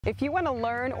If you want to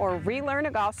learn or relearn a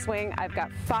golf swing, I've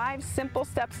got 5 simple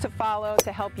steps to follow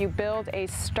to help you build a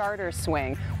starter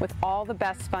swing with all the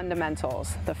best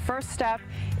fundamentals. The first step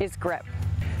is grip.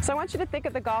 So I want you to think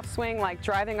of the golf swing like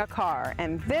driving a car,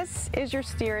 and this is your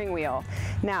steering wheel.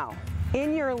 Now,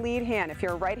 in your lead hand, if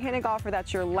you're a right-handed golfer,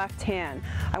 that's your left hand.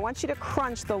 I want you to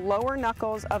crunch the lower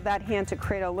knuckles of that hand to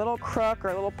create a little crook or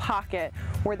a little pocket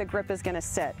where the grip is going to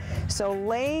sit. So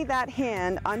lay that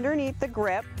hand underneath the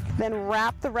grip, then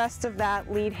wrap the rest of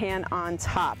that lead hand on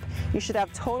top. You should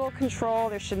have total control.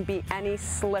 There shouldn't be any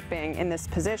slipping in this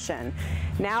position.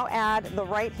 Now add the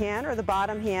right hand or the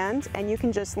bottom hand, and you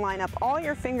can just line up all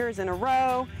your fingers in a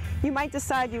row. You might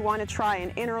decide you want to try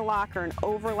an interlock or an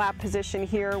overlap position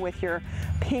here with your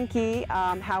pinky.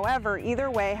 However,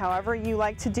 either way, however you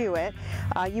like to do it,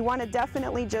 you want to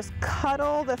definitely just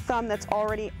cuddle the thumb that's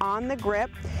already on the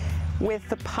grip with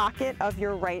the pocket of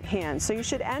your right hand. So you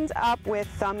should end up with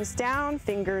thumbs down,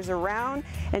 fingers around,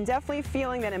 and definitely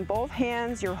feeling that in both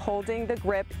hands you're holding the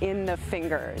grip in the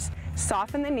fingers.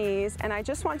 Soften the knees, and I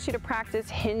just want you to practice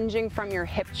hinging from your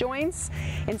hip joints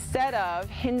instead of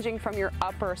hinging from your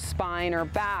upper spine or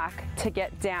back to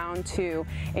get down to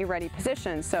a ready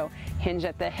position. So hinge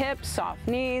at the hips, soft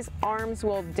knees, arms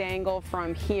will dangle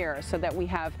from here so that we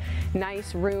have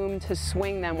nice room to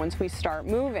swing them once we start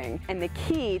moving. And the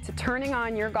key to turning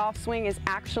on your golf swing is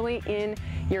actually in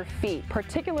your feet,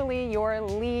 particularly your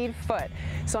lead foot.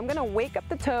 So I'm going to wake up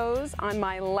the toes on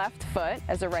my left foot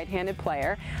as a right-handed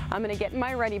player. I'm going to get in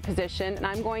my ready position, and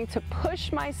I'm going to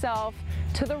push myself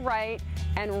to the right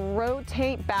and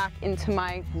rotate back into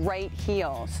my right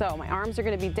heel. So my arms are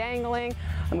going to be dangling.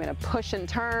 I'm going to push and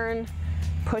turn,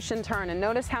 and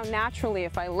notice how naturally,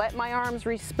 if I let my arms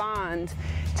respond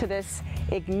to this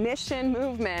ignition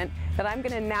movement, that I'm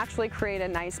going to naturally create a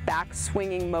nice back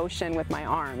swinging motion with my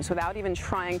arms without even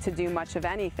trying to do much of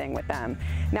anything with them.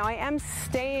 Now I am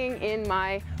staying in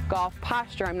my golf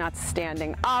posture. I'm not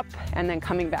standing up and then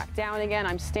coming back down again.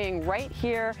 I'm staying right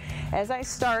here as I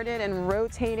started and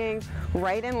rotating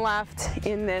right and left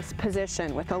in this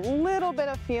position with a little bit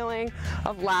of feeling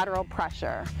of lateral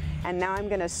pressure. And now I'm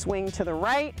going to swing to the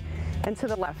right and to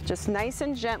the left, just nice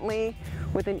and gently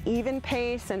with an even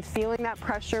pace and feeling that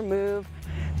pressure move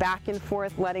back and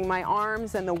forth, letting my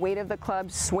arms and the weight of the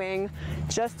club swing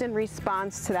just in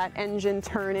response to that engine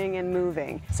turning and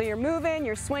moving. So you're moving,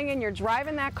 you're swinging, you're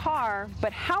driving that car,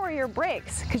 but how are your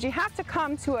brakes? Because you have to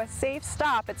come to a safe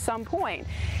stop at some point.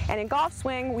 And in golf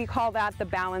swing, we call that the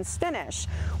balanced finish.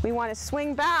 We want to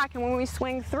swing back, and when we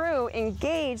swing through,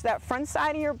 engage that front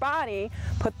side of your body,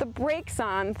 put the brakes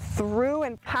on through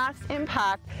and past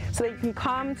impact so that you can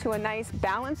come to a nice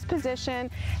balanced position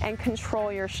and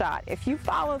control your shot. If you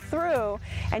follow through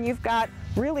and you've got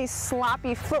really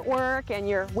sloppy footwork and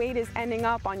your weight is ending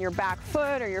up on your back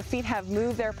foot or your feet have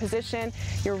moved their position,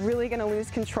 you're really going to lose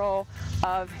control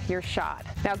of your shot.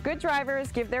 Now, good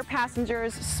drivers give their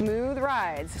passengers smooth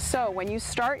rides. So when you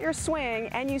start your swing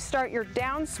and you start your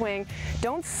downswing,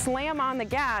 don't slam on the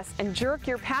gas and jerk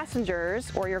your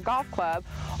passengers or your golf club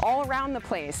all around the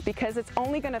place, because it's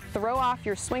only going to throw off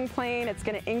your swing plane. It's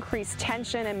going to increase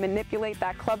tension and manipulate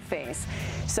that club face.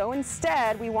 So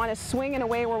instead, we want to swing in a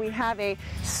way where we have a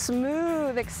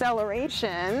smooth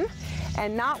acceleration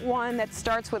and not one that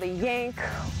starts with a yank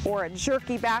or a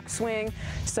jerky backswing.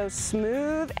 So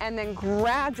smooth and then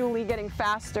gradually getting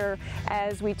faster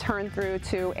as we turn through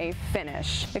to a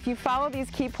finish. If you follow these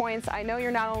key points, I know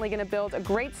you're not only going to build a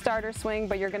great starter swing,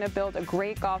 but you're going to build a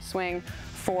great golf swing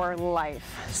for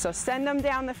life. So send them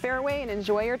down the fairway and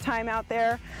enjoy your time out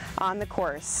there on the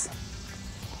course.